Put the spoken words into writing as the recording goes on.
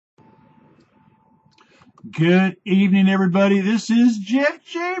Good evening, everybody. This is Jeff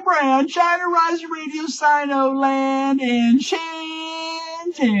J. Brown, China Rise Radio, Sinoland in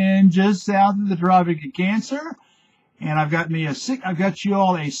Shenzhen, just south of the Tropic of Cancer. And I've got you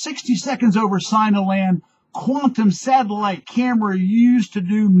all a 60 seconds over Sinoland quantum satellite camera used to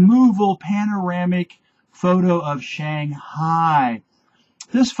do moveable panoramic photo of Shanghai.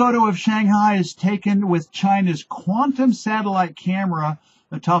 This photo of Shanghai is taken with China's quantum satellite camera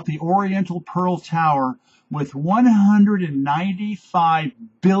atop the Oriental Pearl Tower with 195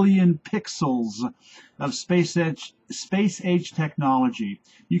 billion pixels of space-age technology.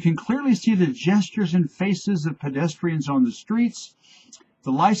 You can clearly see the gestures and faces of pedestrians on the streets,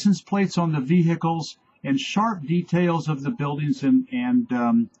 the license plates on the vehicles, and sharp details of the buildings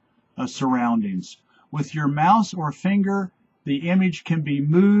and surroundings. With your mouse or finger, the image can be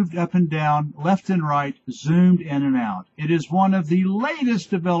moved up and down, left and right, zoomed in and out. It is one of the latest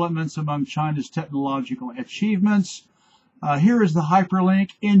developments among China's technological achievements. Here is the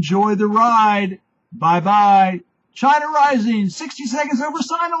hyperlink. Enjoy the ride. Bye-bye. China Rising, 60 seconds over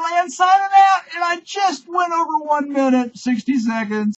Sinoland, signing out, and I just went over 1 minute, 60 seconds.